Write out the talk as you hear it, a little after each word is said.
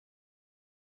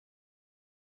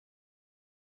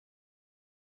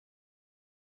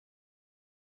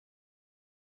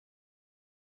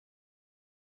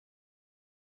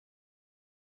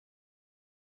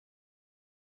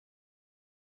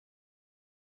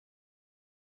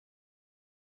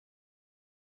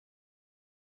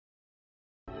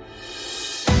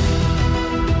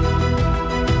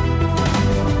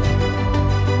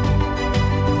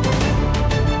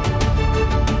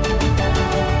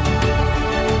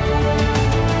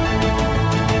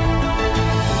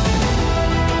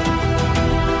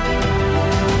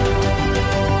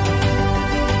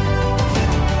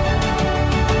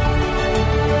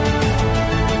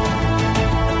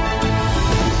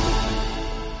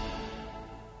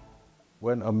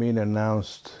When Amin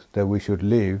announced that we should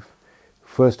leave,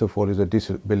 first of all, is a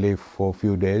disbelief for a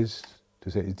few days to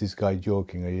say, is this guy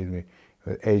joking? Are you hearing me?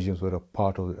 Asians were a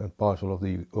part of and parcel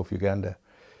of Uganda.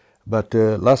 But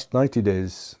last 90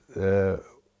 days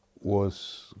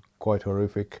was quite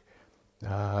horrific.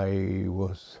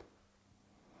 Twice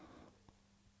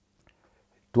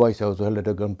I was held at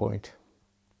a gunpoint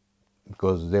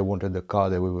because they wanted the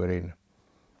car that we were in.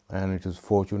 And it was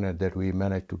fortunate that we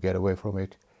managed to get away from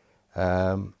it.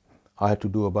 I had to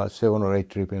do about 7 or 8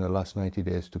 trips in the last 90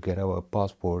 days to get our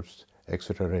passports,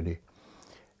 etc. ready.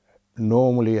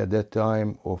 Normally at that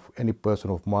time, of any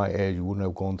person of my age wouldn't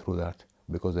have gone through that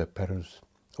because their parents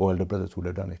or elder brothers would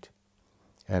have done it.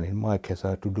 And in my case,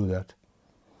 I had to do that.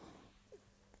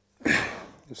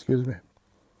 Excuse me.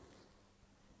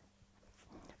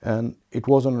 And it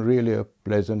wasn't really a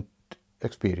pleasant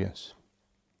experience.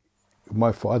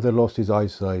 My father lost his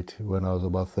eyesight when I was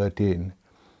about 13,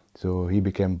 so he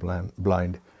became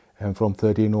blind. And from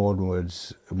 13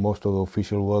 onwards, most of the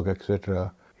official work,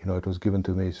 etc., it was given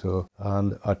to me.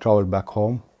 And I traveled back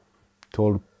home,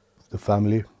 told the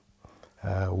family.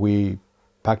 We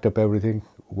packed up everything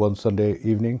one Sunday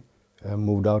evening,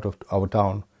 moved out of our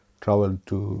town, traveled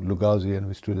to Lugazi, and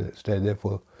we stayed there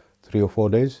for 3 or 4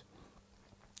 days.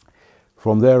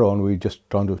 From there on, we just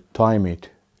trying to time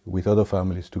it with other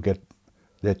families to get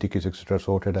their tickets, etc.,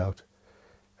 sorted out.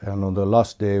 And on the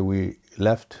last day, we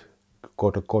left,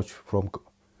 caught a coach from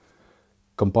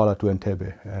Kampala to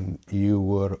Entebbe, and you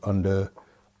were under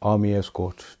army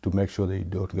escort to make sure that you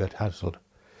don't get hassled.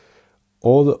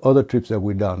 All the other trips that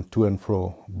we done to and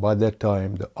fro, by that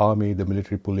time, the army, the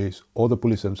military police, or the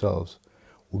police themselves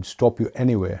would stop you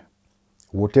anywhere.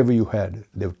 Whatever you had,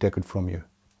 they would take it from you.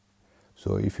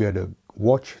 So if you had a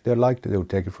watch they liked, they would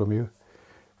take it from you.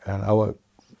 And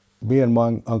me and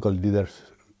my uncle did that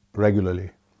regularly.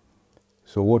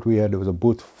 So what we had was a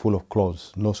booth full of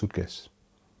clothes, no suitcase.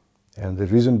 And the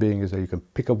reason being is that you can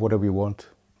pick up whatever you want,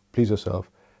 please yourself.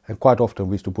 And quite often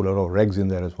we used to put a lot of rags in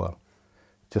there as well,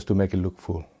 just to make it look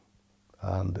full.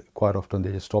 And quite often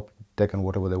they just stopped taking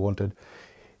whatever they wanted.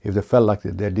 If they felt like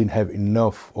they didn't have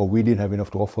enough, or we didn't have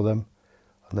enough to offer them,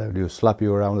 they would slap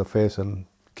you around the face and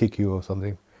kick you or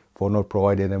something for not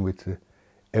providing them with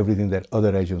everything that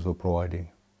other agents were providing.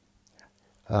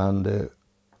 And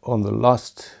on the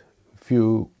last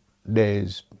few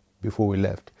days before we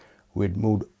left, we'd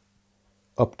moved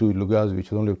up to Lugazi, which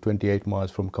is only 28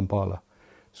 miles from Kampala.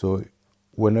 So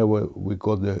whenever we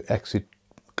got the exit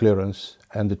clearance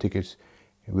and the tickets,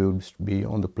 we would be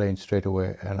on the plane straight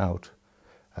away and out.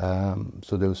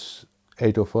 So there was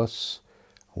 8 of us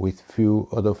with few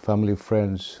other family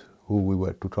friends who we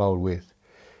were to travel with.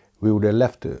 We would have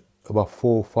left about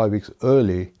 4 or 5 weeks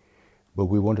early, but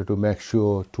we wanted to make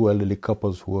sure 2 elderly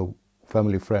couples who were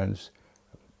family friends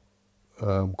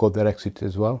got their exit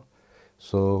as well.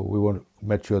 So we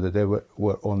made sure that they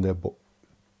were on their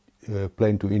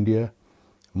plane to India.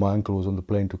 My uncle was on the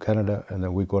plane to Canada, and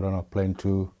then we got on our plane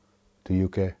to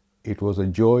UK. It was a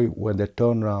joy when they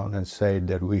turned around and said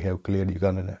that we have cleared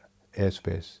Ugandan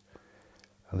airspace.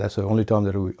 And that's the only time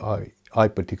that I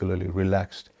particularly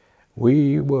relaxed.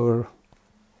 We were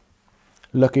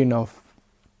lucky enough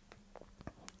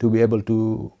to be able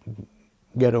to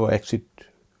get our exit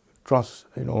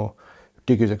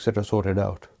tickets, etc., sorted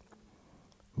out.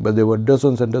 But there were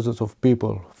dozens and dozens of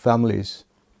people, families,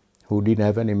 who didn't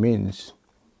have any means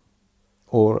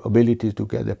or ability to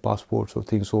get their passports or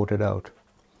things sorted out.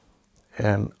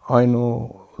 And I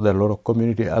know that a lot of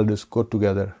community elders got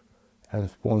together and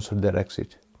sponsored their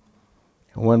exit.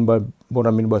 And what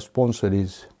I mean by sponsored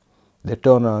is they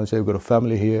turn around and say, we've got a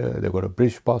family here, they've got a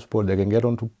British passport, they can get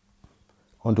onto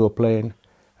a plane,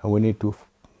 and we need to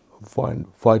find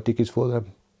 5 tickets for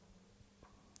them.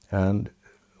 And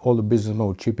all the businessmen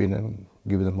would chip in and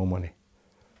give them more money.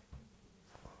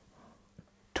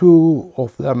 2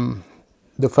 of them,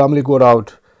 the family got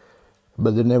out,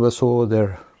 but they never saw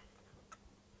their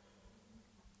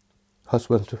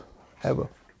husbands ever.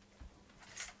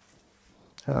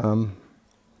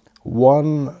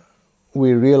 One,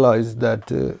 we realized that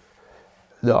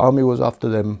the army was after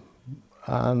them,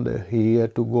 and he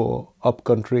had to go up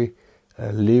country,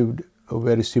 lived a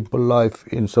very simple life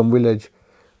in some village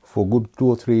for good 2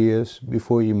 or 3 years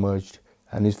before he emerged,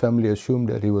 and his family assumed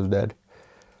that he was dead.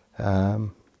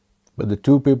 But the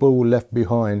 2 people who left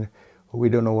behind, we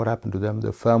don't know what happened to them.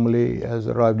 The family has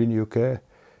arrived in UK,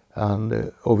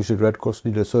 and obviously Red Cross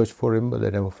did a search for him, but they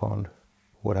never found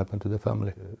what happened to the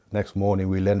family. Next morning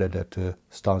we landed at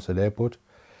Stansted Airport,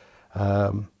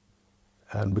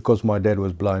 and because my dad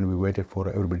was blind, we waited for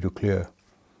everybody to clear.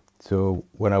 So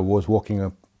when I was walking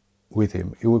up with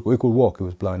him, he could walk, he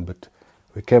was blind, but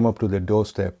We came up to the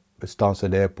doorstep at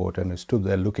Stansted Airport, and we stood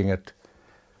there looking at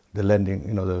the landing,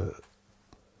 you know,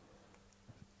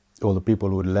 all the people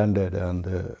who had landed, and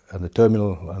the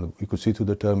terminal, and we could see through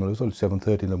the terminal. It was only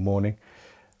 7:30 in the morning,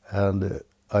 and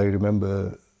I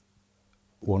remember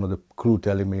one of the crew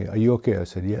telling me, "Are you okay?" I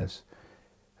said, "Yes."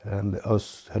 And I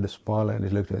had a smile, and he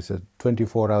looked at me and said,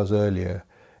 24 hours earlier,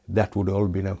 that would all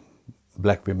been a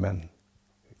black women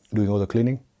doing all the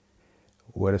cleaning.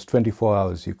 Whereas 24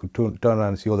 hours, you could turn around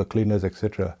and see all the cleaners,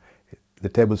 etc. The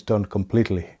tables turned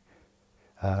completely.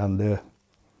 And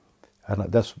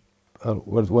that's,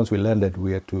 once we landed,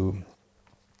 we had to,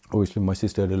 obviously my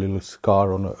sister had a little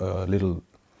scar on a little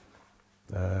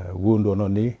wound on her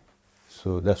knee.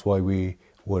 So that's why we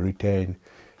were retained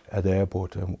at the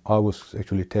airport. I was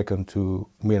actually taken to,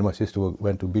 me and my sister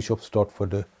went to Bishop's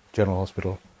Stortford General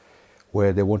Hospital,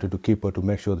 where they wanted to keep her to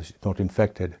make sure that she's not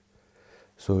infected.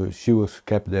 So she was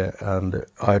kept there, and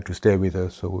I had to stay with her.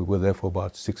 So we were there for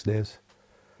about 6 days.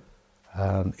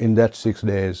 And in that 6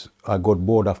 days, I got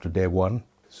bored after day one.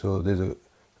 So there's a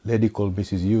lady called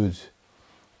Mrs. Hughes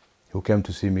who came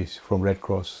to see me from Red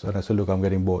Cross. And I said, "Look, I'm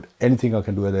getting bored. Anything I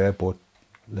can do at the airport,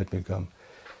 let me come."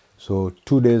 So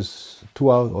 2 days,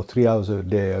 2 hours or 3 hours a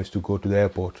day, I used to go to the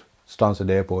airport, Stansted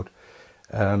Airport.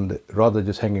 And rather than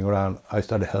just hanging around, I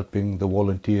started helping the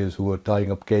volunteers who were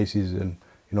tying up cases and,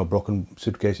 you know, broken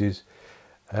suitcases.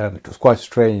 And it was quite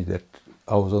strange that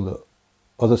I was on the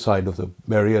other side of the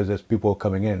barriers as people were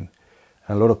coming in.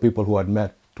 And a lot of people who I'd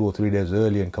met 2 or 3 days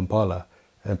earlier in Kampala,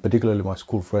 and particularly my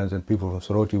school friends and people from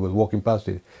Soroti, were walking past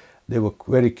it. They were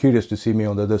very curious to see me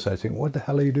on the other side, saying, "What the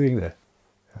hell are you doing there?"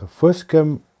 First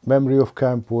memory of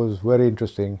camp was very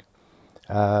interesting.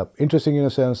 Interesting in a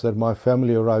sense that my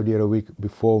family arrived here a week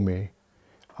before me.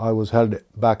 I was held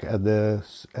back at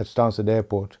Stansted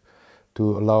Airport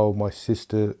to allow my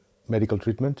sister medical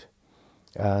treatment,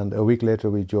 and a week later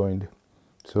we joined.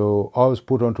 So I was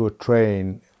put onto a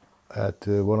train at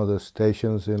one of the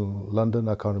stations in London,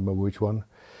 I can't remember which one,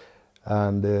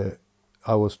 and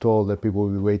I was told that people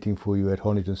will be waiting for you at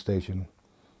Honiton station.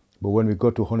 But when we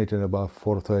got to Honiton about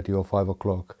 4:30 or 5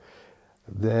 o'clock,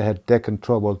 they had taken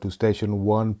trouble to station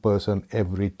one person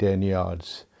every 10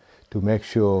 yards to make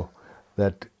sure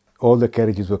that all the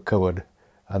carriages were covered,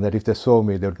 and that if they saw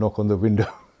me, they would knock on the window.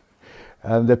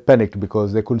 And they panicked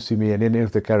because they couldn't see me in any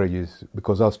of the carriages,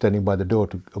 because I was standing by the door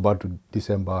about to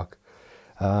disembark.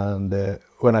 And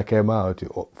when I came out,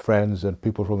 friends and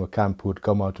people from the camp would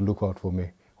come out to look out for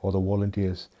me, or the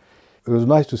volunteers. It was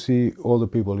nice to see all the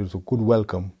people. It was a good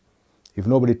welcome. If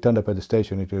nobody turned up at the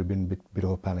station, it would have been a bit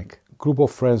of a panic. A group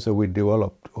of friends that we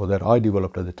developed, or that I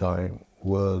developed at the time,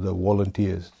 were the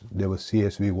volunteers. They were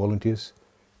CSV volunteers,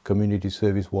 community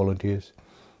service volunteers,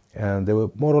 and they were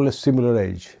more or less similar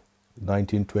age,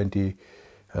 19, 20,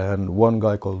 and one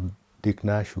guy called Dick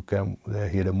Nash who came there,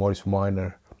 he had a Morris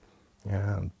Minor,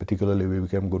 and particularly we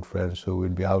became good friends, so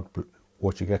we'd be out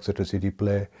watching Exeter City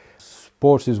play.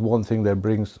 Sports is one thing that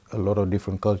brings a lot of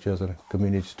different cultures and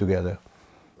communities together.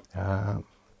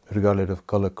 Regardless of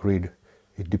color, creed,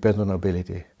 it depends on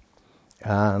ability.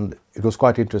 And it was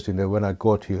quite interesting that when I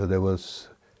got here, there was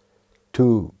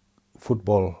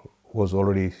football was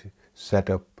already set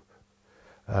up,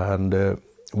 and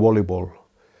volleyball.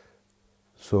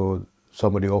 So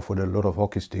somebody offered a lot of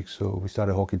hockey sticks, so we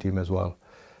started a hockey team as well.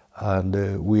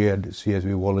 And we had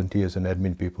CSV volunteers and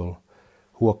admin people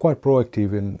who are quite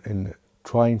proactive in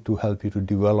trying to help you to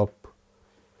develop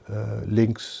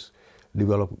links,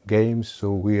 develop games.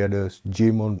 So we had a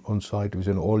gym on site. It was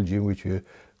an old gym which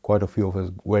quite a few of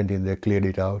us went in there, cleared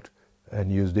it out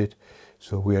and used it.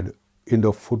 So we had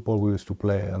indoor football we used to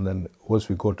play, and then once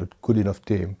we got a good enough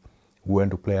team, we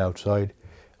went to play outside.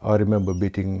 I remember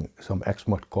beating some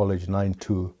Exmouth College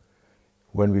 9-2.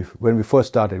 When we first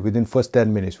started, within first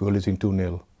 10 minutes we were losing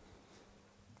 2-0.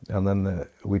 And then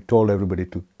we told everybody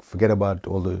to forget about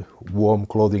all the warm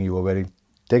clothing you were wearing,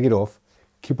 take it off,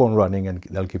 keep on running, and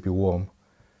they'll keep you warm.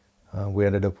 We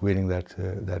ended up winning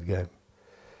that game.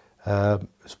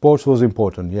 Sports was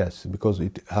important, yes, because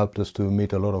it helped us to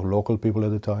meet a lot of local people at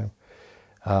the time,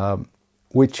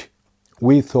 which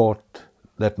we thought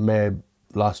that may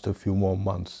last a few more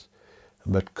months.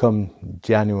 But come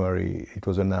January, it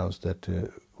was announced that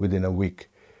within a week,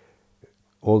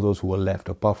 all those who were left,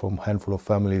 apart from a handful of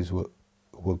families who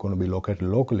were going to be located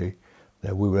locally,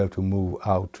 that we were able to move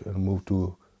out and move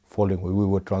to Foldingworth. We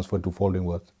were transferred to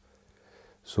Foldingworth.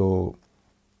 So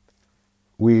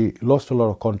we lost a lot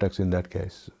of contacts in that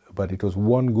case, but it was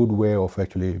one good way of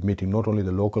actually meeting not only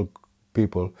the local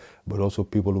people, but also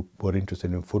people who were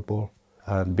interested in football.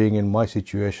 And being in my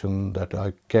situation that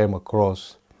I came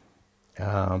across,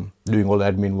 doing all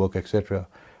admin work, etc.,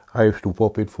 I used to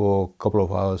pop in for a couple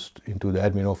of hours into the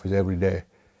admin office every day,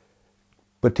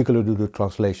 particularly to do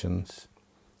translations,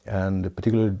 and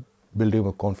particularly building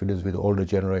a confidence with older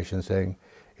generation, saying,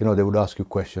 you know, they would ask you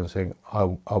questions saying,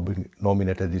 I've been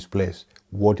nominated this place,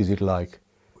 what is it like?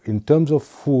 In terms of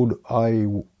food,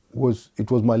 it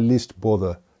was my least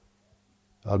bother,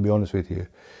 I'll be honest with you,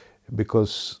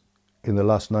 because in the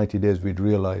last 90 days we'd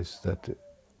realized that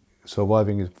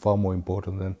surviving is far more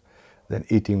important than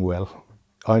eating well.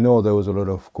 I know there was a lot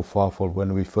of kerfuffle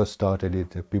when we first started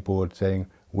it. People were saying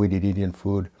we did Indian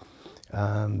food,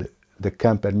 and the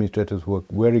camp administrators were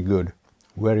very good,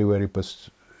 very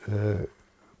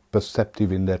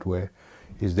perceptive in that way.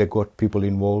 Is they got people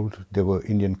involved. There were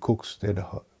Indian cooks that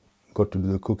got to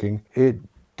do the cooking. It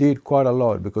did quite a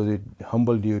lot because it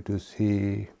humbled you to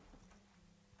see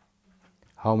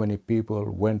how many people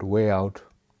went way out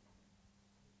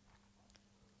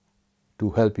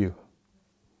to help you.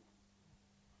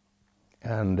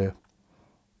 And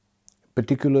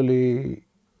particularly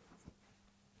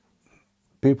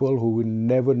people who we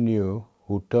never knew,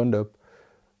 who turned up,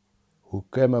 who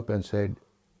came up and said,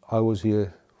 I was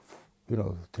here,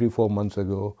 3-4 months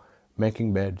ago,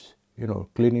 making beds,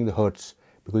 cleaning the huts,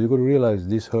 because you got to realize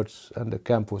these huts and the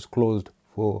camp was closed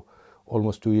for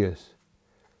almost 2 years.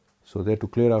 So they had to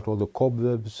clear out all the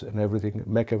cobwebs and everything,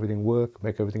 make everything work,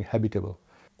 make everything habitable.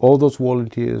 All those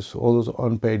volunteers, all those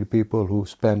unpaid people who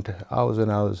spent hours and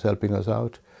hours helping us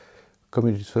out,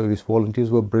 community service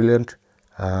volunteers were brilliant.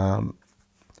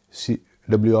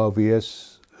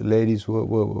 WRVS ladies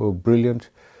were brilliant.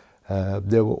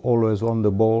 They were always on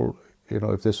the ball.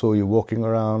 If they saw you walking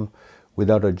around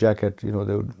without a jacket, they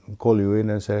would call you in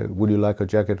and say, would you like a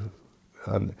jacket?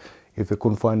 And if they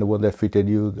couldn't find the one that fitted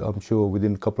you, I'm sure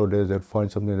within a couple of days they'd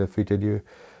find something that fitted you.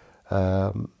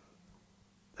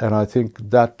 And I think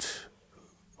that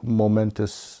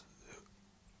momentous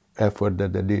effort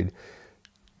that they did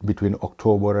between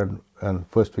October and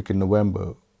first week in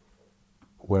November,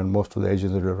 when most of the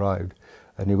agents had arrived,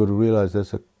 and you've got to realize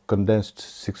there's a condensed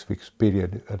 6 weeks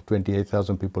period and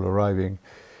 28,000 people arriving.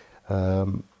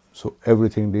 So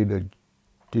everything did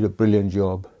a brilliant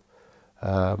job.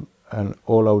 And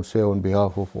all I would say on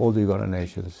behalf of all the Ugandan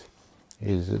Asians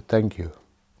is thank you.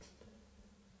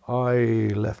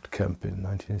 I left camp in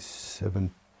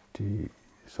 1970,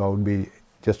 so I would be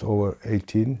just over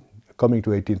 18, coming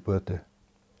to 18th birthday.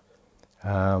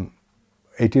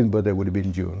 18th birthday would have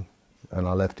been June, and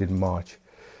I left in March.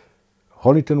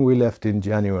 Honiton we left in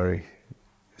January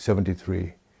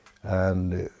 73,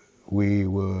 and we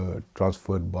were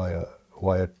transferred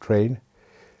via train.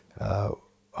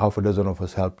 Half a dozen of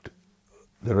us helped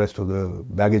the rest of the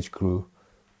baggage crew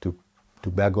to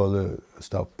bag all the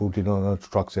stuff, put it on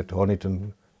trucks at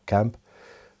Honiton camp,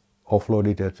 offload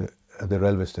it at the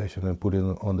railway station and put it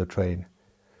on the train.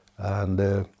 And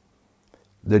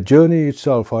the journey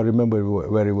itself, I remember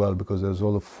very well because there was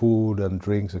all the food and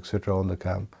drinks, etc. on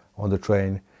the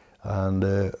train. And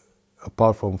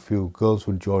apart from a few girls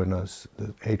who joined us,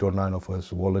 8 or 9 of us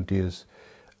volunteers,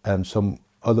 and some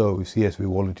other CSV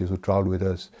volunteers who traveled with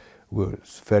us, were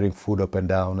ferrying food up and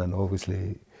down. And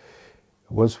obviously,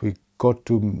 once we got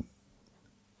to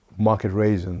Market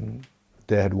Raisin,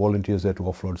 they had volunteers there to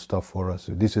offload stuff for us.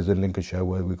 This is in Lincolnshire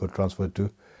where we got transferred to.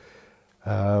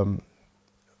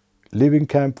 Leaving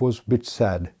camp was a bit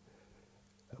sad,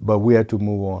 but we had to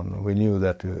move on. We knew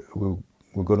that we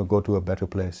were going to go to a better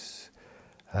place.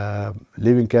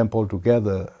 Leaving camp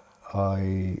altogether,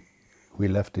 we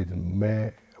left it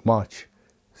in March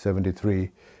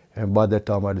 73, and by that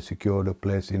time I had secured a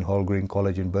place in Hall Green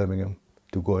College in Birmingham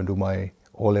to go and do my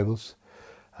O-levels.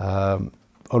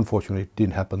 Unfortunately, it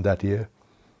didn't happen that year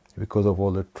because of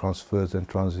all the transfers and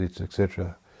transits,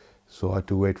 etc. So I had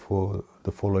to wait for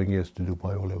the following years to do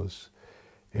my O-levels.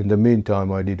 In the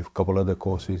meantime, I did a couple other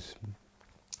courses,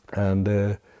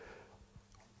 and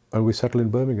we settled in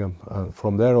Birmingham.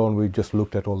 From there on, we just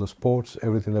looked at all the sports,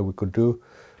 everything that we could do.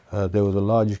 There was a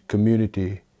large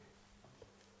community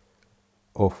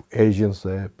of Asians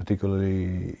there,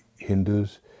 particularly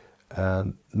Hindus,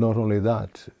 and not only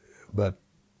that, but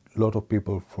a lot of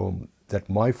people from that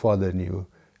my father knew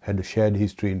had a shared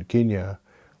history in Kenya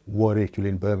were actually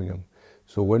in Birmingham.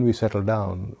 So when we settled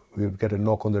down, we would get a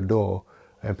knock on the door,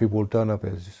 and people would turn up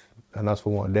and ask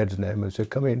for my dad's name and say,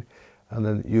 "Come in," and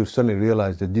then you suddenly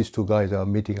realize that these two guys are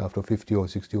meeting after 50 or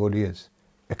 60 odd years.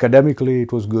 Academically,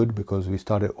 it was good because I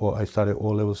started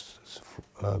O-levels,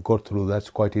 got through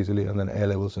that quite easily, and then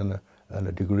A-levels and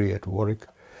a degree at Warwick.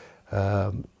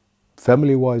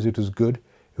 Family-wise, it was good.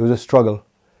 It was a struggle.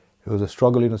 It was a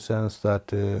struggle in a sense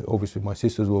that obviously my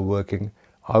sisters were working.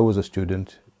 I was a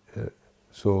student,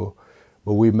 so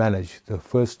but we managed. The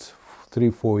first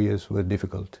 3-4 years were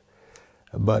difficult.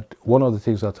 But one of the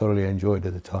things I thoroughly enjoyed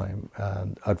at the time,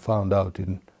 and I'd found out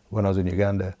when I was in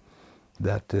Uganda,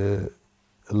 that a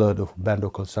lot of band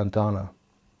called Santana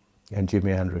and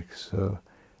Jimi Hendrix. So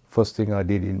first thing I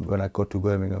did when I got to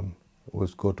Birmingham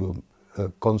was go to a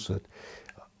concert.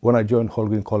 When I joined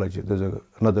Holguin College, there's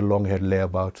another long-haired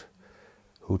layabout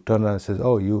who turned around and says,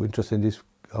 "Oh, you interested in this?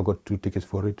 I've got 2 tickets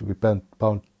for it." We paid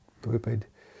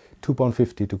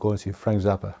 £2.50 to go and see Frank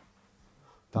Zappa.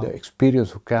 The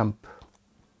experience of camp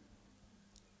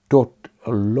taught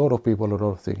a lot of people a lot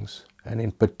of things, and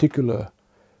in particular,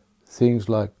 things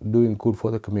like doing good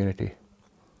for the community.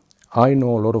 I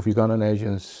know a lot of Ugandan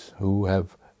Asians who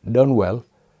have done well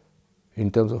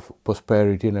in terms of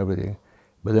prosperity and everything,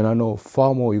 but then I know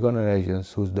far more Ugandan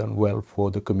Asians who's done well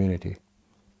for the community.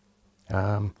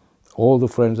 All the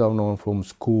friends I've known from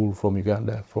school, from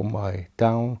Uganda, from my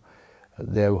town,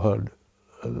 they've held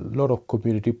a lot of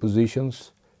community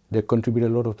positions. They contribute a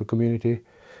lot of the community.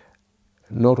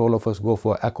 Not all of us go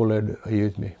for accolade, are you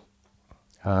with me?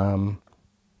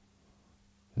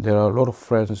 There are a lot of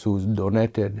friends who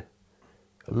donated,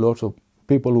 lots of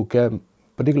people who came,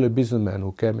 particularly businessmen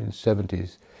who came in the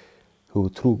 70s, who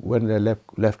when they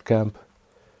left camp,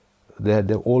 they had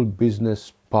their old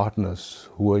business partners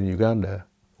who were in Uganda,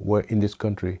 were in this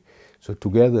country. So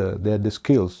together they had the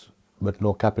skills, but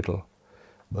no capital.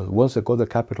 But once they got the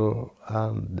capital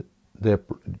and they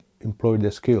employed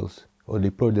their skills, or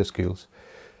deployed their skills,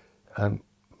 and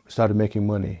started making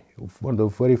money, one of the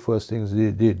very first things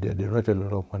they did, they donated a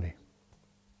lot of money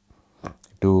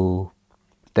to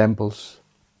temples,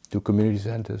 to community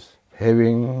centers.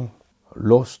 Having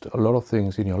lost a lot of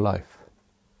things in your life,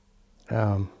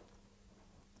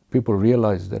 people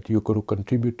realize that you could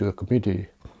contribute to a community.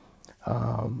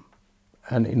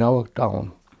 And in our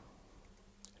town,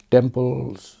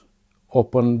 temples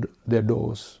opened their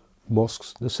doors,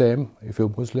 mosques the same if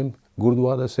you're Muslim,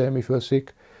 Gurdwara the same if you're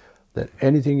Sikh, that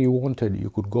anything you wanted, you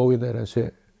could go in there and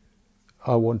say,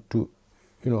 I want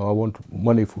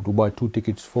money to buy 2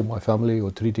 tickets for my family or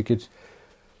 3 tickets.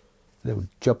 They would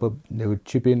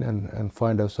chip in and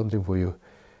find out something for you.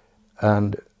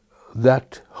 And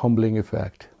that humbling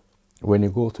effect, when you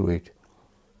go through it,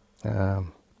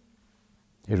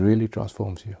 it really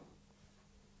transforms you.